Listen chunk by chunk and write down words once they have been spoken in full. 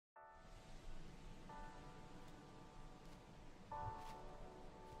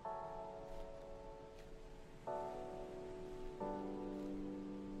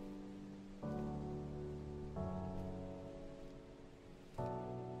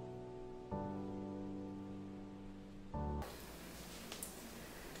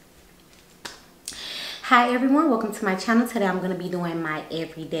Hi everyone, welcome to my channel. Today I'm going to be doing my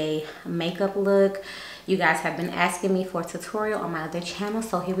everyday makeup look. You guys have been asking me for a tutorial on my other channel,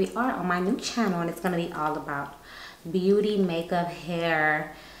 so here we are on my new channel, and it's going to be all about beauty, makeup,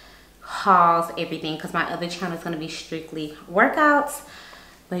 hair, hauls, everything, because my other channel is going to be strictly workouts.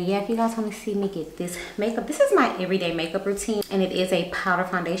 But yeah, if you guys want to see me get this makeup, this is my everyday makeup routine, and it is a powder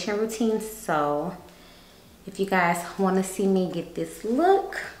foundation routine. So if you guys want to see me get this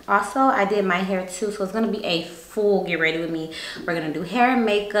look, also I did my hair too, so it's going to be a full get ready with me. We're going to do hair and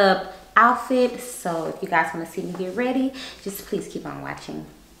makeup, outfit. So if you guys want to see me get ready, just please keep on watching.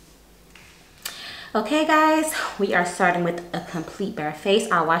 Okay guys, we are starting with a complete bare face.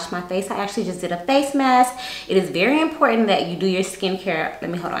 I'll wash my face. I actually just did a face mask. It is very important that you do your skincare. Let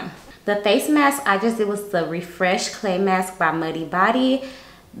me hold on. The face mask I just did was the Refresh Clay Mask by Muddy Body.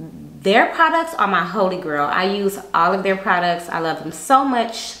 Their products are my holy grail. I use all of their products. I love them so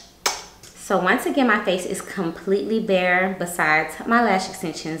much. So once again, my face is completely bare besides my lash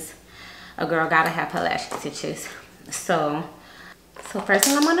extensions. A girl gotta have her lash extensions. So first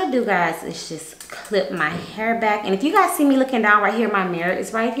thing I'm gonna do, guys, is just clip my hair back. And if you guys see me looking down right here, my mirror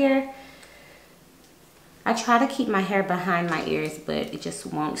is right here. I try to keep my hair behind my ears, but it just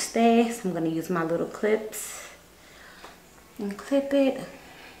won't stay. So I'm gonna use my little clips and clip it.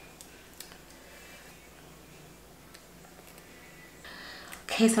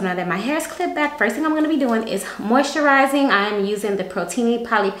 Okay, so now that my hair is clipped back, first thing I'm going to be doing is moisturizing. I am using the Protini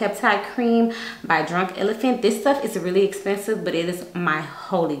Polypeptide Cream by Drunk Elephant. This stuff is really expensive, but it is my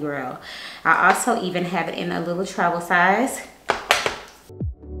holy grail. I also even have it in a little travel size.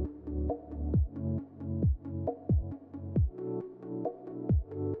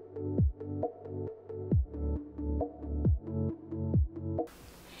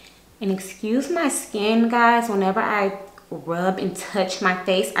 And excuse my skin, guys, whenever I rub and touch my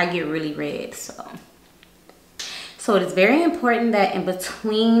face, I get really red. So it is very important that in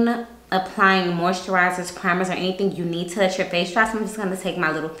between applying moisturizers, primers, or anything, you need to let your face dry. So I'm just going to take my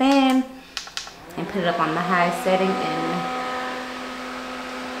little fan and put it up on the highest setting. And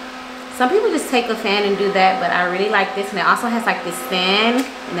some people just take a fan and do that, but I really like this. And it also has like this stand,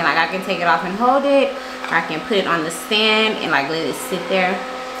 and then like I can take it off and hold it, or I can put it on the stand and like let it sit there.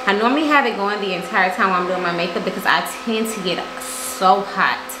 I normally have it going the entire time while I'm doing my makeup because I tend to get so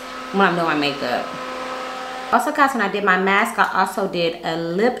hot when I'm doing my makeup. Also guys, when I did my mask, I also did a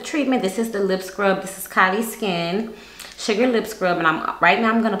lip treatment. This is the lip scrub. This is Kylie Skin Sugar Lip Scrub. And right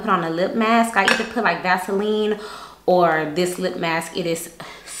now I'm going to put on a lip mask. I either put like Vaseline or this lip mask. It is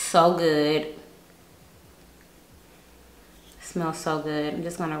so good. It smells so good. I'm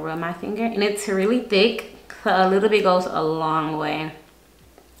just going to rub my finger. And it's really thick. So a little bit goes a long way.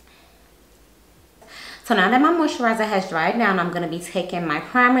 So now that my moisturizer has dried down, I'm going to be taking my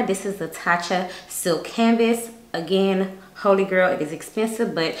primer. This is the Tatcha Silk Canvas. Again, holy grail. It is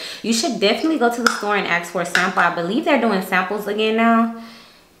expensive, but you should definitely go to the store and ask for a sample. I believe they're doing samples again now.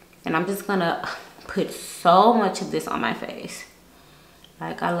 And I'm just going to put so much of this on my face.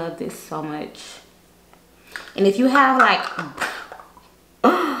 Like, I love this so much. And if you have like,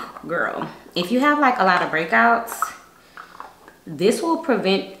 girl, if you have like a lot of breakouts, this will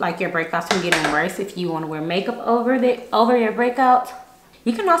prevent like your breakouts from getting worse if you want to wear makeup over your breakout.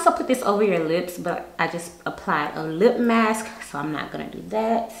 You can also put this over your lips, but I just applied a lip mask, so I'm not gonna do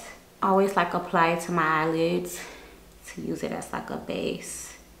that. I always like apply it to my eyelids to use it as like a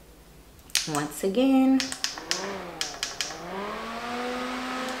base. Once again.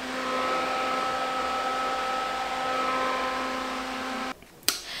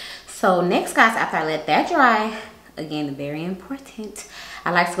 So next guys, after I let that dry, again, very important,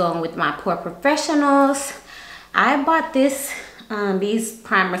 I like to go in with my Pore Professionals. I bought these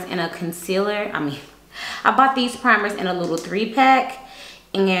primers in a concealer. I bought these primers in a little 3-pack,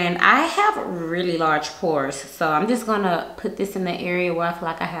 and I have really large pores. So I'm just gonna put this in the area where I feel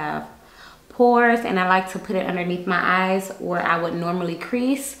like I have pores, and I like to put it underneath my eyes where I would normally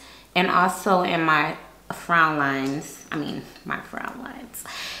crease, and also in my frown lines.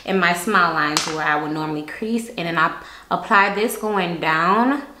 And my smile lines where I would normally crease. And then I apply this going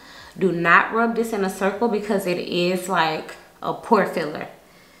down. Do not rub this in a circle because it is like a pore filler.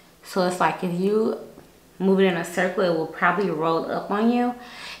 So it's like if you move it in a circle, it will probably roll up on you.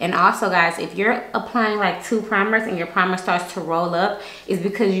 And also guys, if you're applying like 2 primers and your primer starts to roll up, it's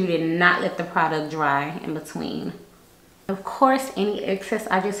because you did not let the product dry in between. Of course, any excess,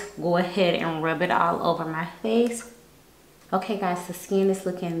 I just go ahead and rub it all over my face. Okay guys, the skin is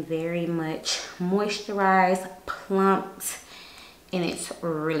looking very much moisturized, plumped, and it's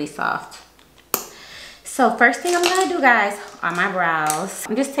really soft. So first thing I'm gonna do, guys, are my brows.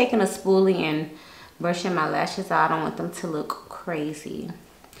 I'm just taking a spoolie and brushing my lashes out. I don't want them to look crazy.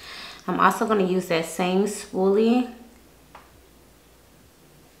 I'm also going to use that same spoolie.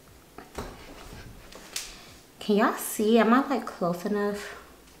 Can y'all see? Am I like close enough?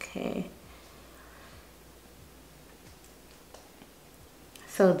 Okay.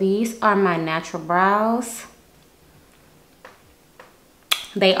 So these are my natural brows.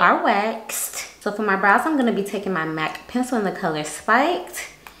 They are waxed. So for my brows, I'm gonna be taking my MAC pencil in the color Spiked.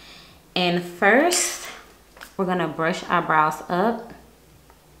 And first, we're gonna brush our brows up.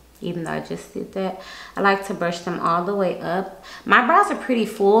 Even though I just did that, I like to brush them all the way up. My brows are pretty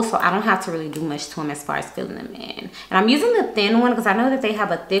full, so I don't have to really do much to them as far as filling them in. And I'm using the thin one because I know that they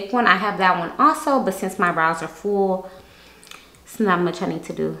have a thick one. I have that one also, but since my brows are full, it's not much I need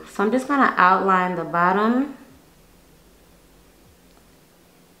to do. So I'm just gonna outline the bottom.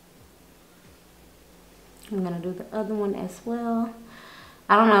 I'm gonna do the other one as well.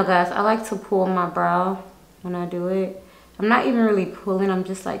 I don't know, guys, I like to pull my brow when I do it. I'm not even really pulling, I'm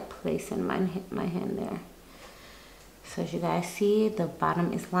just like placing my hand there. So as you guys see, the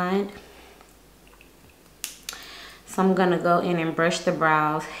bottom is lined. So I'm gonna go in and brush the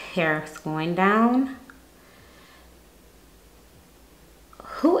brows, hair going down.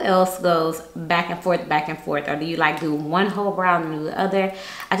 Who else goes back and forth, or do you like do one whole brow and do the other?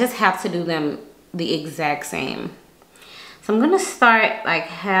 I just have to do them the exact same. So I'm gonna start like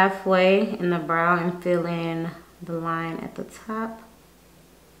halfway in the brow and fill in the line at the top.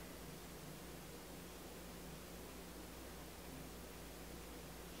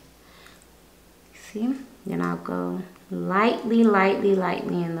 See? Then I'll go lightly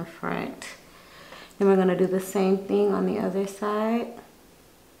in the front. Then we're gonna do the same thing on the other side.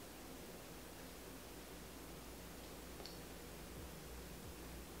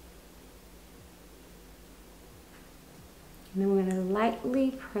 And then we're gonna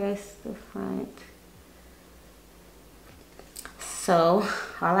lightly press the front. So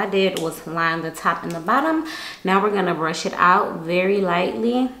all I did was line the top and the bottom. Now we're gonna brush it out very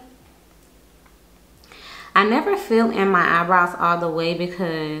lightly. I never fill in my eyebrows all the way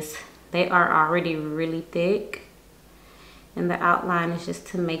because they are already really thick. And the outline is just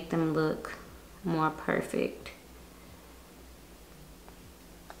to make them look more perfect.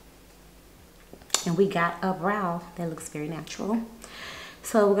 And we got a brow that looks very natural.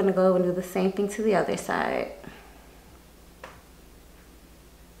 So we're gonna go and do the same thing to the other side.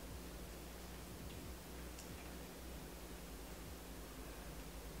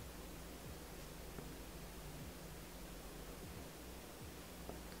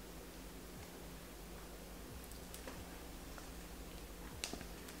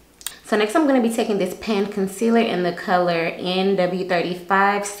 So next I'm going to be taking this pan concealer in the color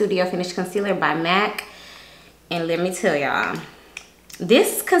NW35 Studio Finish Concealer by MAC. And let me tell y'all,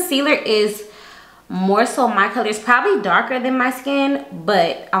 this concealer is more so my color. It's probably darker than my skin,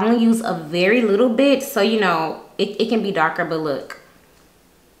 but I only use a very little bit. So, you know, it can be darker, but look.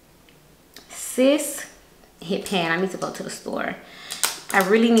 Sis, hit pan. I need to go to the store. I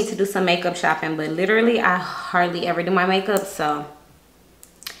really need to do some makeup shopping, but literally I hardly ever do my makeup, so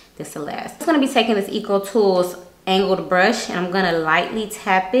this will last. I'm going to be taking this Eco Tools angled brush and I'm going to lightly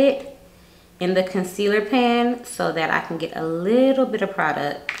tap it in the concealer pan so that I can get a little bit of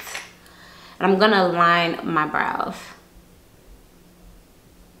product. And I'm going to line my brows.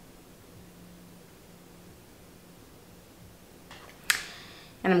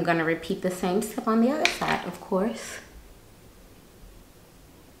 And I'm going to repeat the same step on the other side, of course.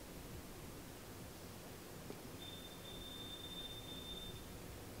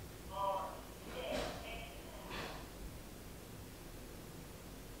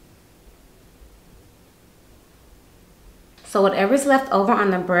 So whatever's left over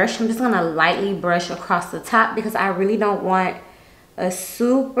on the brush, I'm just gonna lightly brush across the top because I really don't want a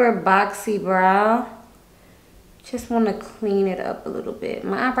super boxy brow. Just wanna clean it up a little bit.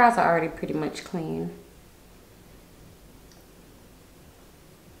 My eyebrows are already pretty much clean.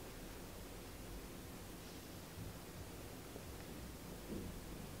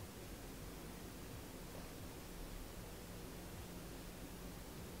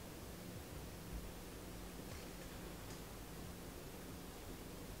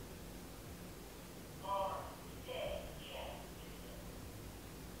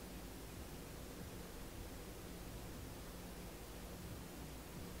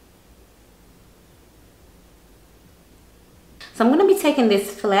 So I'm going to be taking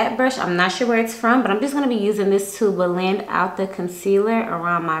this flat brush. I'm not sure where it's from, but I'm just going to be using this to blend out the concealer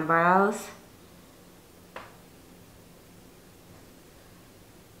around my brows.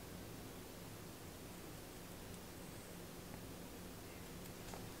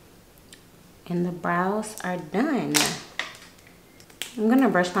 And the brows are done. I'm gonna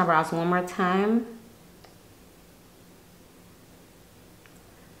brush my brows one more time.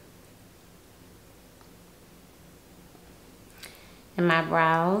 And my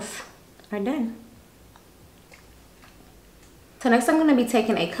brows are done. So next I'm gonna be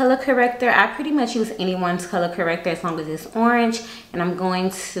taking a color corrector. I pretty much use anyone's color corrector as long as it's orange. And I'm going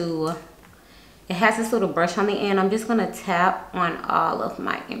to, it has this little brush on the end. I'm just gonna tap on all of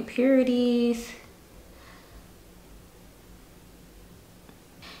my impurities.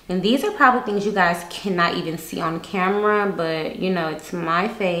 And these are probably things you guys cannot even see on camera, but you know, it's my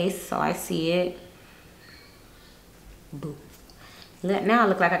face, so I see it. Boom. Now I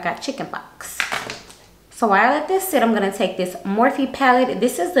look like I got chicken pox. So while I let this sit, I'm gonna take this Morphe palette.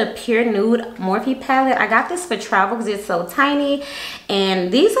 This is the Pure Nude Morphe palette. I got this for travel because it's so tiny.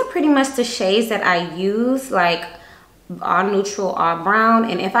 And these are pretty much the shades that I use, like all neutral, all brown.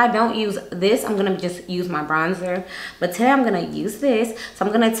 And if I don't use this, I'm gonna just use my bronzer. But today I'm gonna use this. So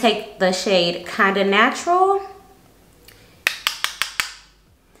I'm gonna take the shade Kinda Natural.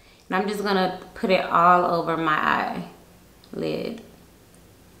 And I'm just gonna put it all over my eyelid.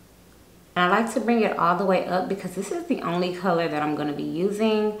 And I like to bring it all the way up because this is the only color that I'm gonna be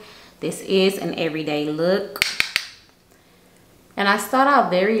using. This is an everyday look. And I start out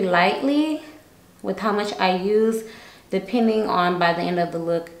very lightly with how much I use. Depending on by the end of the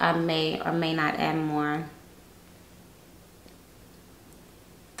look, I may or may not add more.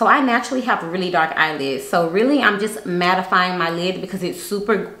 So I naturally have really dark eyelids. So really I'm just mattifying my lid because it's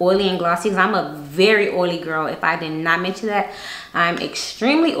super oily and glossy. Because I'm a very oily girl. If I did not mention that, I'm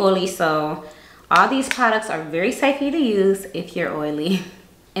extremely oily. So all these products are very safe for you to use if you're oily.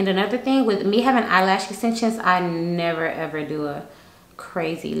 And another thing with me having eyelash extensions, I never ever do a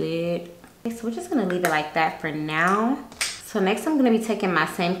crazy lid. Okay, so we're just gonna leave it like that for now. So next I'm gonna be taking my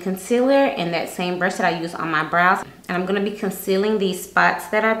same concealer and that same brush that I use on my brows. And I'm gonna be concealing these spots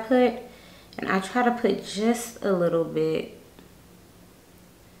that I put. And I try to put just a little bit.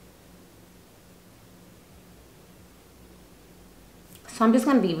 So I'm just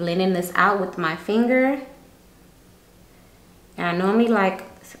gonna be blending this out with my finger. And I normally like,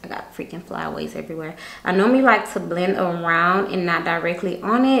 I got freaking flyaways everywhere. I normally like to blend around and not directly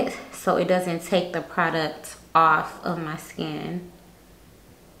on it so it doesn't take the product off of my skin.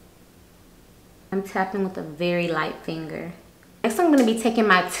 I'm tapping with a very light finger. Next I'm going to be taking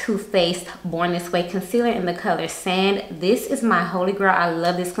my Too Faced Born This Way concealer in the color Sand. This is my holy grail. I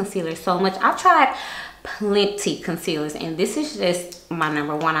love this concealer so much. I've tried plenty concealers and this is just my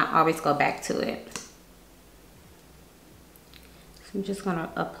number one. I always go back to it. So I'm just going to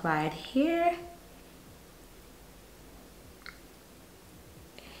apply it here.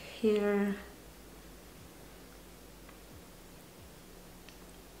 Here.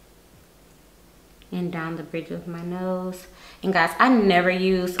 And down the bridge of my nose. And guys, I never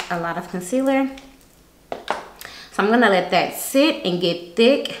use a lot of concealer. So I'm gonna let that sit and get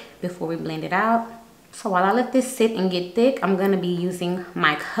thick before we blend it out. So while I let this sit and get thick, I'm gonna be using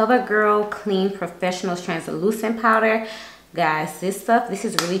my CoverGirl Clean Professionals Translucent Powder. Guys, this stuff, this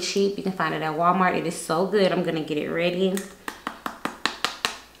is really cheap. You can find it at Walmart. It is so good. I'm gonna get it ready.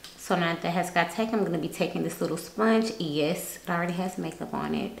 So now that has got taken, I'm gonna be taking this little sponge. Yes, it already has makeup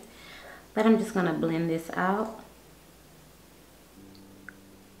on it. But I'm just gonna blend this out.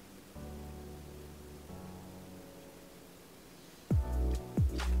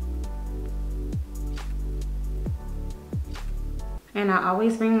 And I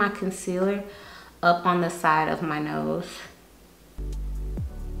always bring my concealer up on the side of my nose.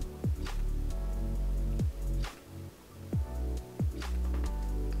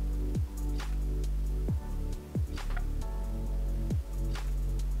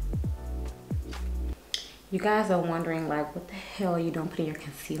 You guys are wondering like, what the hell are you doing putting your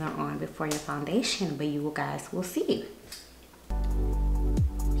concealer on before your foundation? But you guys will see.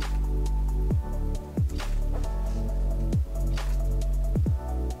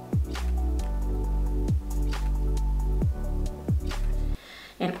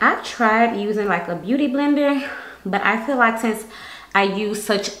 And I tried using like a beauty blender, but I feel like since I use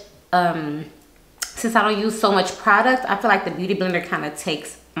such, since I don't use so much product, I feel like the beauty blender kind of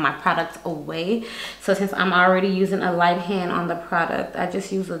takes my product away. So since I'm already using a light hand on the product, I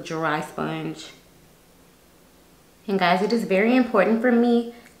just use a dry sponge. And guys, it is very important for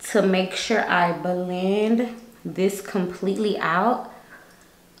me to make sure I blend this completely out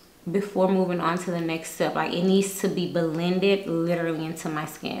before moving on to the next step. Like it needs to be blended literally into my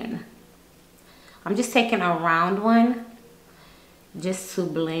skin. I'm just taking a round one just to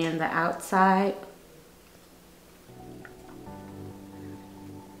blend the outside.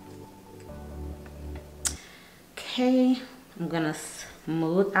 Okay, I'm gonna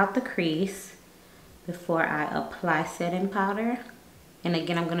smooth out the crease before I apply setting powder. And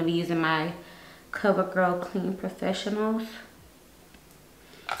again, I'm gonna be using my CoverGirl Clean Professionals.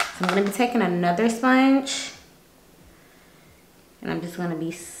 So I'm gonna be taking another sponge and I'm just gonna be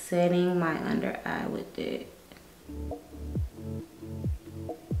setting my under eye with it.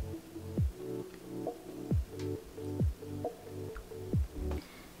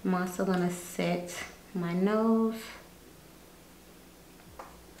 I'm also gonna set my nose.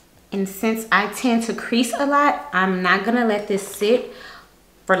 And since I tend to crease a lot, I'm not gonna let this sit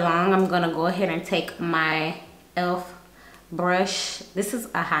for long. I'm gonna go ahead and take my e.l.f. brush. This is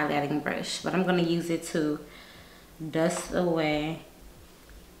a highlighting brush, but I'm gonna use it to dust away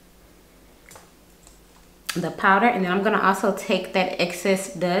the powder. And then I'm gonna also take that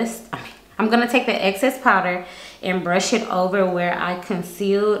excess dust. I'm gonna take the excess powder and brush it over where I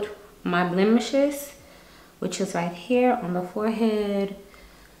concealed my blemishes, which is right here on the forehead,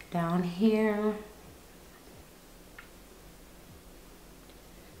 down here.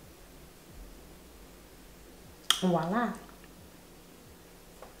 Voila.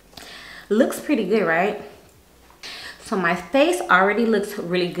 Looks pretty good, right? So my face already looks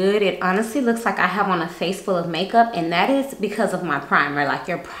really good. It honestly looks like I have on a face full of makeup, and that is because of my primer. Like,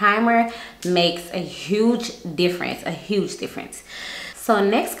 your primer makes a huge difference, a huge difference. So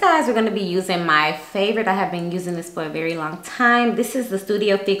next, guys, we're gonna be using my favorite. I have been using this for a very long time. This is the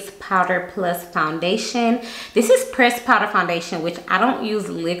Studio Fix Powder Plus Foundation. This is pressed powder foundation, which I don't use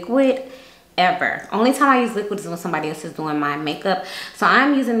liquid ever. Only time I use liquid is when somebody else is doing my makeup. So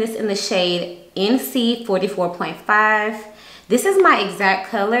I'm using this in the shade NC 44.5. This is my exact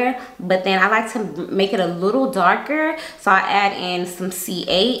color, but then I like to make it a little darker, so I add in some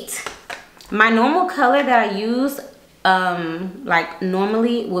C8. My normal color that I use like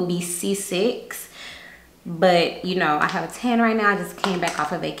normally would be C6, but you know, I have a tan right now. I just came back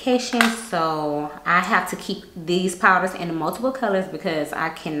off of vacation, so I have to keep these powders in multiple colors because I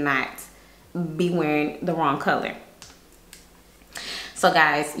cannot be wearing the wrong color. So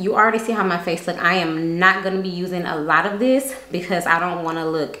guys, you already see how my face look. I am not going to be using a lot of this because I don't want to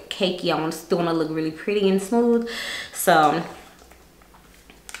look cakey. I still want to look really pretty and smooth. So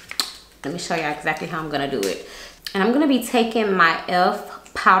let me show you exactly how I'm going to do it. And I'm going to be taking my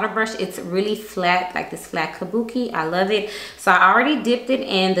e.l.f. powder brush. It's really flat, like this flat kabuki. I love it. So I already dipped it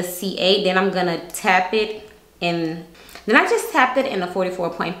in the C8. Then I'm going to tap it in. Then I just tapped it in the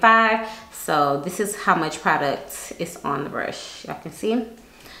 44.5. So this is how much product is on the brush. Y'all can see.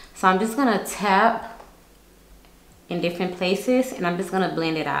 So I'm just going to tap in different places and I'm just going to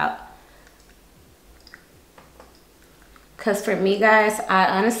blend it out. Because for me, guys,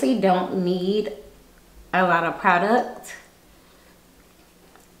 I honestly don't need a lot of product.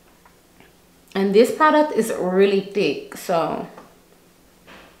 And this product is really thick, so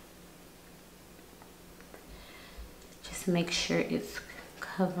just make sure it's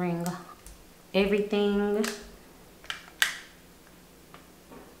covering everything.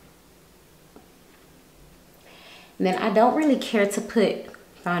 And then I don't really care to put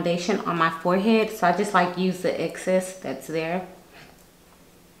foundation on my forehead, so I just like use the excess that's there.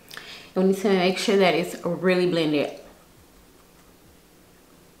 And we need to make sure that it's really blended.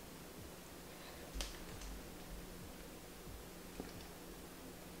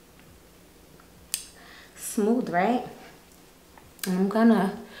 Smooth, right? And I'm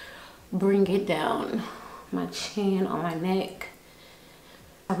gonna bring it down my chin, on my neck.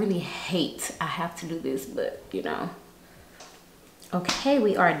 I really hate I have to do this, but you know. Okay,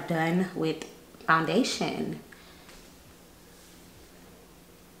 we are done with foundation.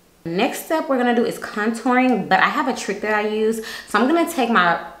 Next step we're gonna do is contouring, but I have a trick that I use. So I'm gonna take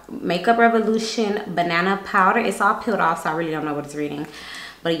my Makeup Revolution banana powder. It's all peeled off, so I really don't know what it's reading.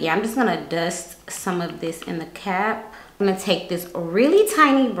 But yeah, I'm just gonna dust some of this in the cap. I'm gonna take this really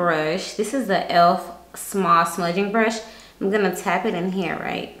tiny brush. This is the e.l.f. small smudging brush. I'm gonna tap it in here,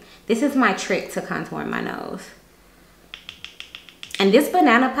 right? This is my trick to contouring my nose. And this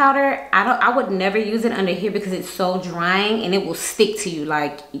banana powder, I would never use it under here because it's so drying and it will stick to you.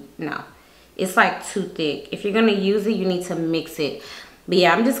 Like, no, it's like too thick. If you're gonna use it, you need to mix it. But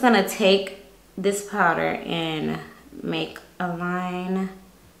yeah, I'm just gonna take this powder and make a line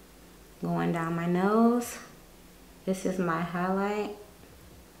going down my nose. This is my highlight.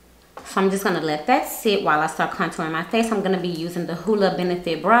 So I'm just gonna let that sit while I start contouring my face. I'm gonna be using the Hoola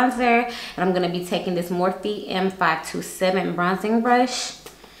Benefit bronzer, and I'm gonna be taking this Morphe M527 bronzing brush.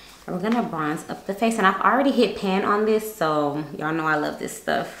 And we're gonna bronze up the face. And I've already hit pan on this, so y'all know I love this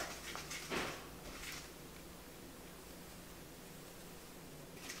stuff.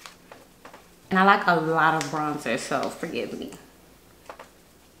 And I like a lot of bronzer, so forgive me.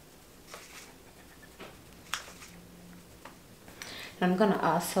 I'm gonna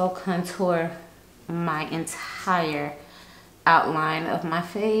also contour my entire outline of my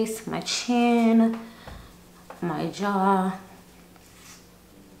face, my chin, my jaw.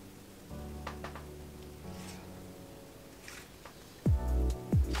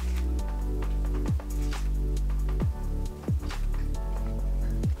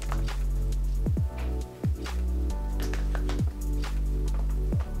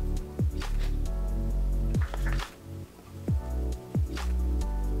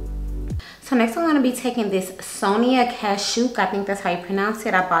 So next I'm going to be taking this Sonia Kashuk. I think that's how you pronounce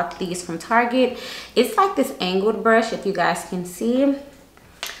it. I bought these from Target. It's like this angled brush, if you guys can see. I'm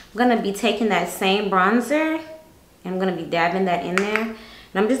going to be taking that same bronzer and I'm going to be dabbing that in there. And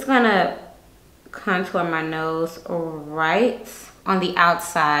I'm just going to contour my nose right on the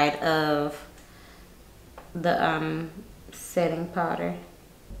outside of the setting powder.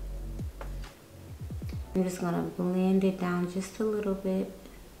 I'm just going to blend it down just a little bit.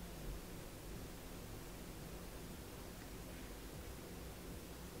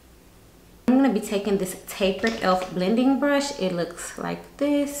 I'm going to be taking this tapered e.l.f. blending brush. It looks like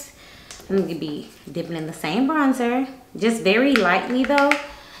this. I'm going to be dipping in the same bronzer, just very lightly though,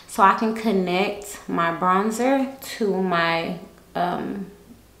 so I can connect my bronzer to my,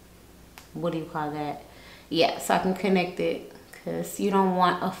 what do you call that? Yeah, so I can connect it because you don't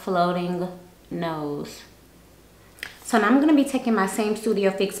want a floating nose. So now I'm going to be taking my same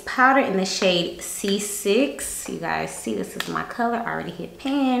Studio Fix powder in the shade C6. You guys see this is my color. I already hit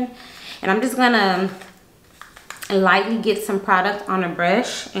pan. And I'm just gonna lightly get some product on a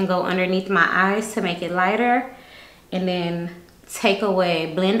brush and go underneath my eyes to make it lighter. And then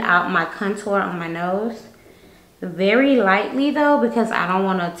blend out my contour on my nose. Very lightly though, because I don't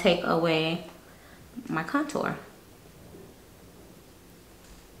wanna take away my contour.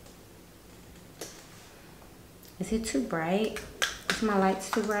 Is it too bright? Is my lights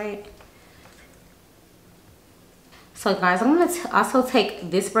too bright? So guys, I'm gonna also take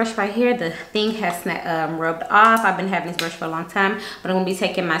this brush right here. The thing has rubbed off. I've been having this brush for a long time, but I'm gonna be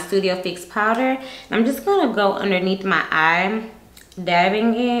taking my Studio Fix powder. And I'm just gonna go underneath my eye,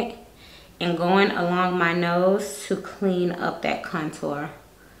 dabbing it, and going along my nose to clean up that contour.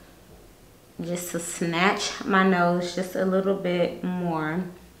 Just to snatch my nose just a little bit more.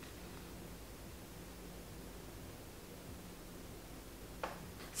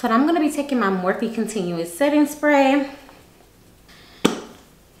 So I'm going to be taking my Morphe Continuous Setting Spray. And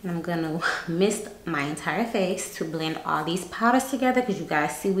I'm going to mist my entire face to blend all these powders together, because you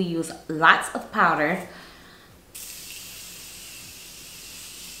guys see we use lots of powder.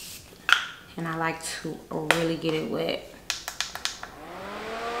 And I like to really get it wet.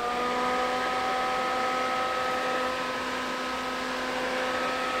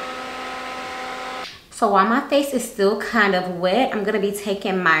 So while my face is still kind of wet, I'm going to be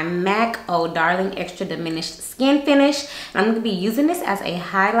taking my MAC Oh Darling Extra Diminished Skin Finish. And I'm going to be using this as a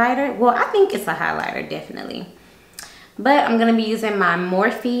highlighter. Well, I think it's a highlighter, definitely. But I'm going to be using my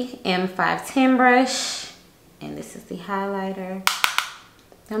Morphe M510 brush. And this is the highlighter.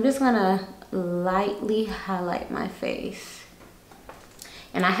 I'm just going to lightly highlight my face.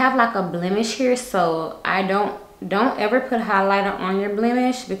 And I have like a blemish here, so I don't ever put highlighter on your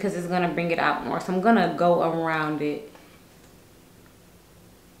blemish because it's gonna bring it out more. So I'm gonna go around it.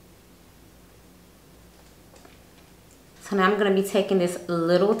 So now I'm gonna be taking this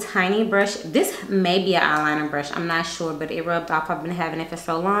little tiny brush. This may be an eyeliner brush, I'm not sure, but it rubbed off. I've been having it for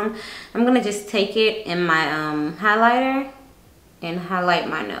so long. I'm gonna just take it in my highlighter and highlight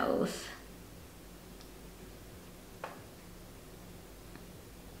my nose.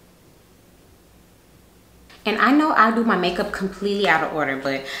 And I know I do my makeup completely out of order,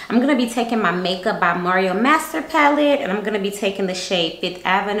 but I'm going to be taking my Makeup by Mario Master palette, and I'm going to be taking the shade Fifth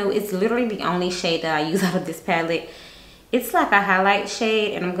Avenue. It's literally the only shade that I use out of this palette. It's like a highlight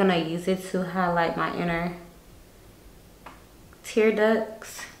shade, and I'm going to use it to highlight my inner tear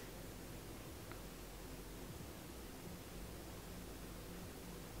ducts.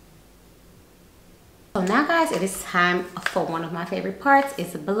 So now guys, it is time for one of my favorite parts.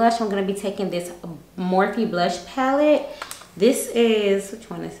 It's a blush. I'm going to be taking this Morphe blush palette. This is, which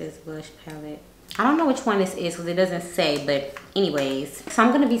one is this blush palette? I don't know which one this is because it doesn't say, but anyways. So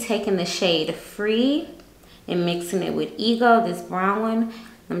I'm going to be taking the shade Free and mixing it with Ego, this brown one.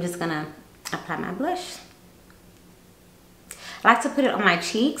 I'm just going to apply my blush. I like to put it on my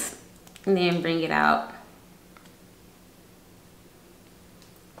cheeks and then bring it out.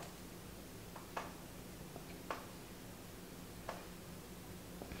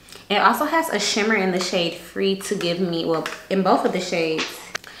 It also has a shimmer in the shade Free to give me, well, in both of the shades.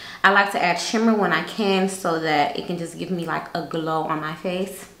 I like to add shimmer when I can so that it can just give me like a glow on my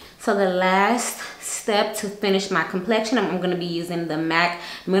face. So the last step to finish my complexion, I'm going to be using the MAC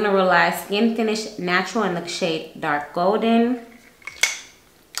Mineralized Skin Finish Natural in the shade Dark Golden.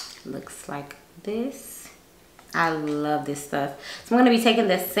 Looks like this. I love this stuff. So I'm going to be taking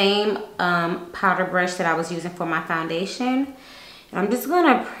the same powder brush that I was using for my foundation. And I'm just going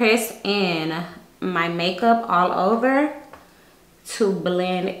to press in my makeup all over to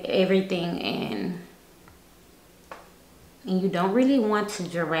blend everything in. And you don't really want to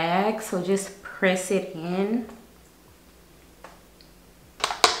drag, so just press it in.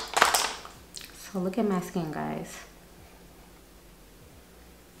 So look at my skin, guys.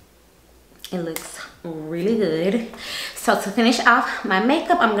 It looks really good. So to finish off my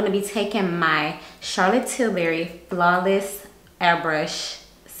makeup, I'm going to be taking my Charlotte Tilbury Flawless Airbrush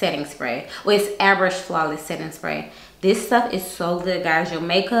Setting Spray. Well, it's Airbrush Flawless Setting Spray. This stuff is so good, guys. Your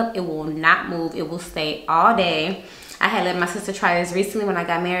makeup, it will not move. It will stay all day. I had let my sister try this recently when I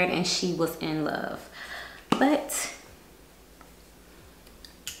got married and she was in love. But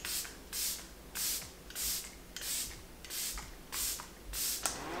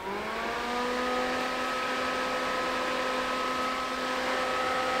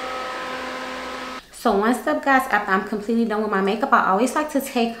so one step, guys, after I'm completely done with my makeup, I always like to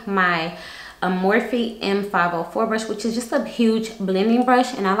take my Morphe M504 brush, which is just a huge blending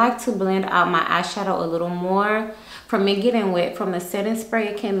brush, and I like to blend out my eyeshadow a little more. From it getting wet from the setting spray,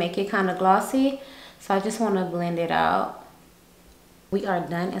 it can make it kind of glossy, so I just want to blend it out. We are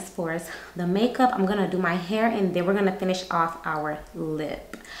done as far as the makeup. I'm gonna do my hair and then we're gonna finish off our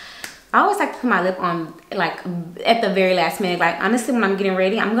lip. I always like to put my lip on like at the very last minute. Like honestly, when I'm getting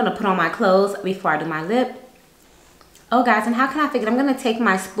ready, I'm gonna put on my clothes before I do my lip. Oh guys, and how can I fix it? I'm gonna take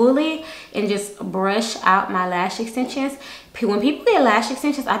my spoolie and just brush out my lash extensions. When people get lash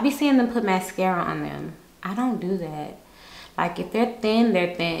extensions, I be seeing them put mascara on them. I don't do that. Like if they're thin,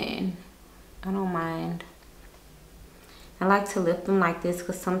 they're thin. I don't mind. I like to lift them like this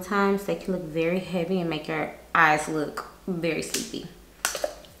because sometimes they can look very heavy and make your eyes look very sleepy.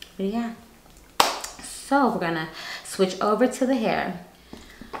 But yeah, so we're gonna switch over to the hair.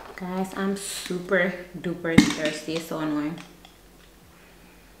 Guys, I'm super duper thirsty. It's so annoying.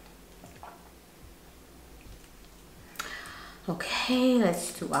 Okay,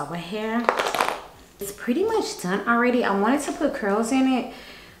 let's do our hair. It's pretty much done already. I wanted to put curls in it,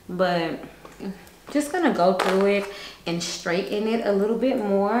 but I'm just gonna go through it and straighten it a little bit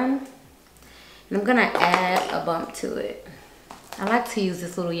more. And I'm gonna add a bump to it. I like to use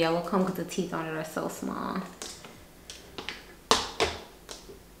this little yellow comb because the teeth on it are so small.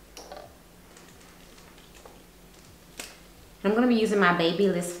 I'm going to be using my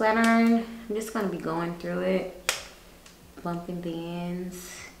Babyliss flat iron. I'm just going to be going through it, bumping the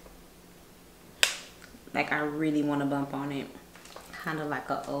ends. Like I really want to bump on it. Kind of like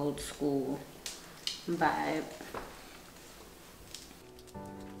an old school vibe.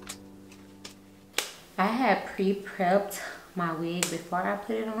 I had pre-prepped my wig before I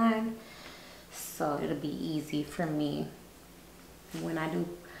put it on, so it'll be easy for me when I do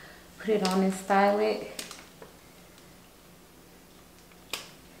put it on and style it.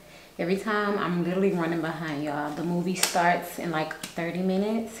 Every time I'm literally running behind y'all. The movie starts in like 30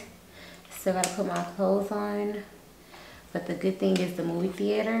 minutes. Still gotta put my clothes on, but the good thing is the movie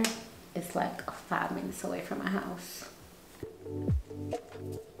theater is like 5 minutes away from my house.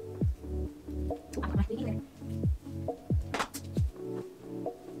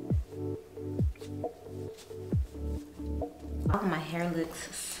 Oh, my hair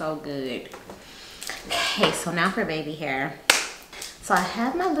looks so good. Okay, so now for baby hair. So I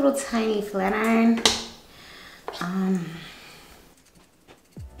have my little tiny flat iron. I'm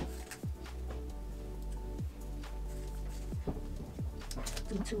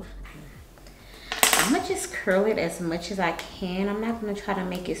gonna just curl it as much as I can. I'm not gonna try to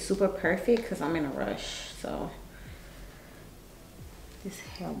make it super perfect because I'm in a rush. So this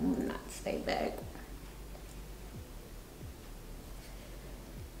hair will not stay back.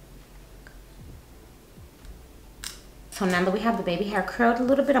 So now that we have the baby hair curled a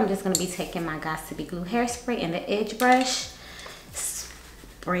little bit, I'm just gonna be taking my Got To Be Glue hairspray and the edge brush.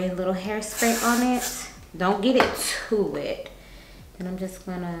 Spray a little hairspray on it. Don't get it too wet. And I'm just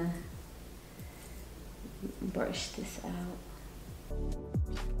gonna brush this out.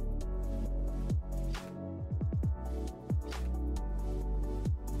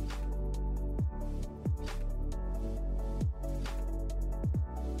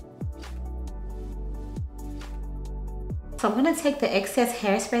 So I'm gonna take the excess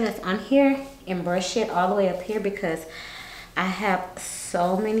hairspray that's on here and brush it all the way up here because I have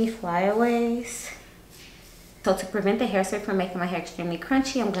so many flyaways. So to prevent the hairspray from making my hair extremely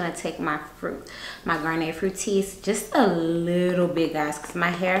crunchy, I'm gonna take my Garnier Fructis just a little bit, guys, because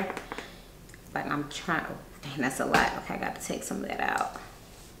my hair, like I'm trying, oh, dang, that's a lot. Okay, I got to take some of that out.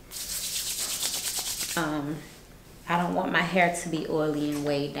 I don't want my hair to be oily and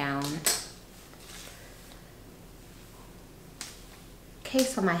weighed down. Okay,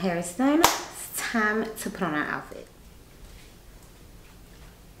 so my hair is done. It's time to put on our outfit.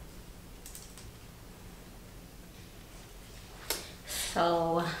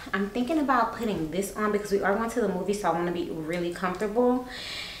 So I'm thinking about putting this on because we are going to the movie, so I want to be really comfortable.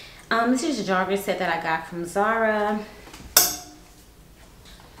 This is a jogger set that I got from Zara.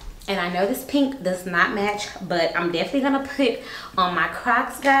 And I know this pink does not match, but I'm definitely going to put on my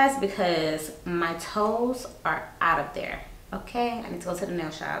Crocs, guys, because my toes are out of there. Okay, I need to go to the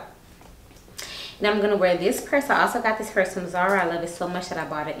nail shop. And I'm going to wear this purse. I also got this purse from Zara. I love it so much that I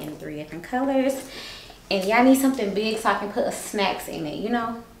bought it in 3 different colors. And yeah, I need something big so I can put snacks in it, you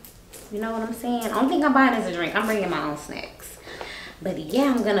know? You know what I'm saying? Only thing I'm buying is a drink. I'm bringing my own snacks. But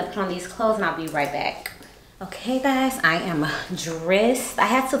yeah, I'm going to put on these clothes and I'll be right back. Okay, guys, I am dressed. I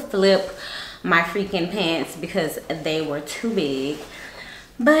had to flip my freaking pants because they were too big.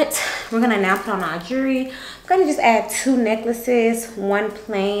 But we're going to now put on our jewelry. I'm going to just add 2 necklaces, 1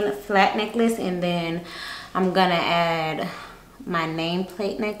 plain flat necklace, and then I'm going to add my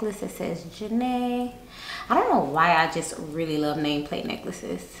nameplate necklace that says Janaye. I don't know why, I just really love nameplate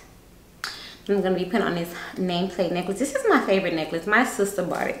necklaces. I'm going to be putting on this nameplate necklace. This is my favorite necklace. My sister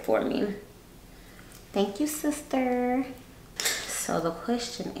bought it for me. Thank you, sister. So the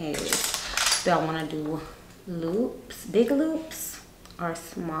question is, do I want to do loops, big loops, or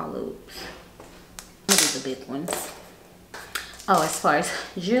small loops? I'm going to do the big ones. Oh, as far as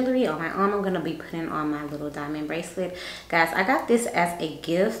jewelry on my arm, I'm going to be putting on my little diamond bracelet. Guys, I got this as a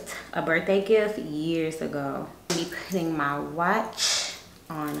gift, a birthday gift, years ago. I'm going to be putting my watch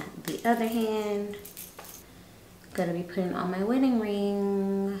on the other hand. Gonna be putting on my wedding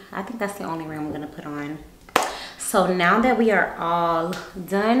ring. I think that's the only ring I'm gonna put on. So now that we are all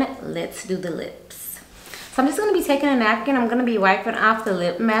done, let's do the lips. So I'm just gonna be taking a napkin. I'm gonna be wiping off the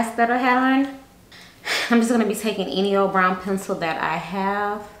lip mask that I had on. I'm just gonna be taking any old brown pencil that I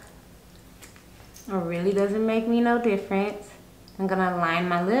have. It really doesn't make me no difference. I'm gonna line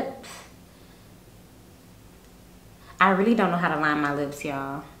my lips. I really don't know how to line my lips,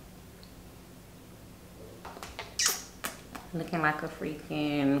 y'all. Looking like a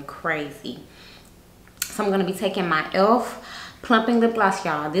freaking crazy. So I'm going to be taking my e.l.f. plumping lip gloss,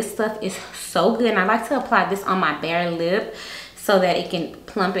 y'all. This stuff is so good. And I like to apply this on my bare lip so that it can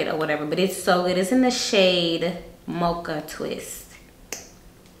plump it or whatever. But it's so good. It's in the shade Mocha Twist.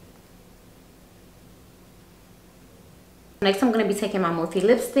 Next, I'm going to be taking my multi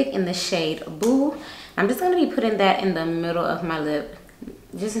lipstick in the shade Boo. I'm just going to be putting that in the middle of my lip.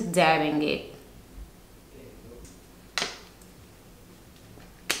 Just dabbing it.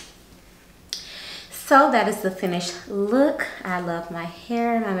 So that is the finished look. I love my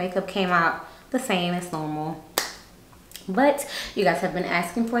hair. My makeup came out the same as normal. But you guys have been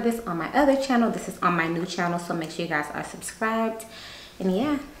asking for this on my other channel. This is on my new channel, so make sure you guys are subscribed. And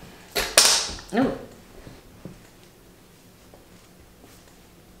yeah. Ooh.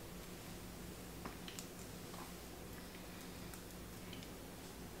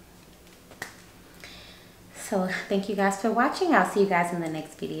 So thank you guys for watching. I'll see you guys in the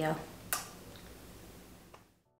next video.